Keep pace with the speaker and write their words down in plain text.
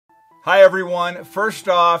Hi everyone, first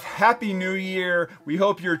off, Happy New Year. We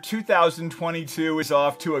hope your 2022 is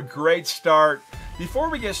off to a great start. Before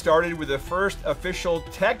we get started with the first official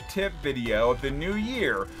tech tip video of the new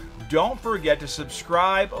year, don't forget to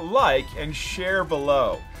subscribe, like, and share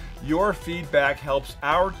below. Your feedback helps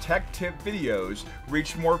our tech tip videos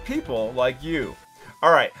reach more people like you.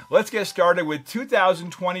 Alright, let's get started with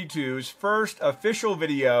 2022's first official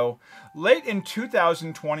video. Late in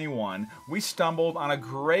 2021, we stumbled on a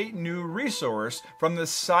great new resource from the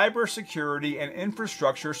Cybersecurity and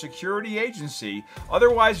Infrastructure Security Agency,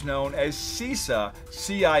 otherwise known as CISA,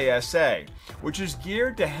 which is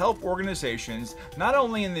geared to help organizations not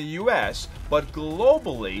only in the US, but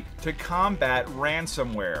globally to combat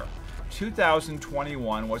ransomware.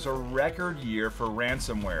 2021 was a record year for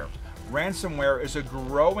ransomware. Ransomware is a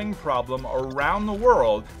growing problem around the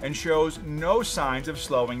world and shows no signs of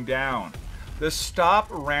slowing down. The Stop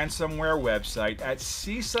Ransomware website at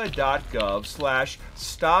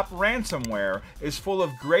cisa.gov/stopransomware is full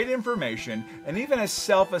of great information and even a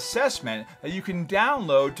self-assessment that you can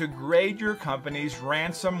download to grade your company's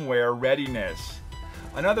ransomware readiness.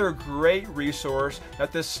 Another great resource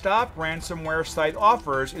that the Stop Ransomware site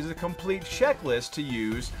offers is a complete checklist to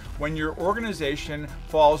use when your organization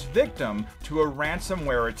falls victim to a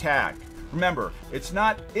ransomware attack. Remember, it's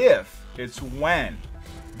not if, it's when.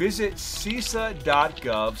 Visit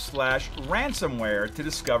cisa.gov/ransomware to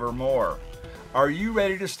discover more. Are you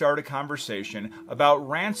ready to start a conversation about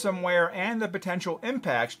ransomware and the potential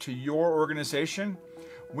impacts to your organization?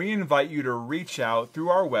 We invite you to reach out through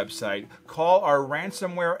our website, call our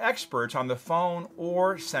ransomware experts on the phone,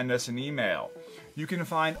 or send us an email. You can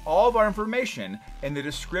find all of our information in the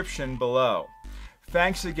description below.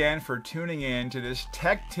 Thanks again for tuning in to this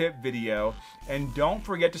tech tip video, and don't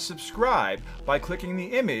forget to subscribe by clicking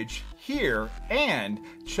the image here and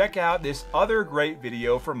check out this other great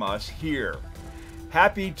video from us here.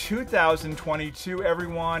 Happy 2022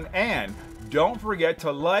 everyone, and don't forget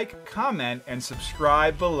to like, comment, and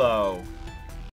subscribe below.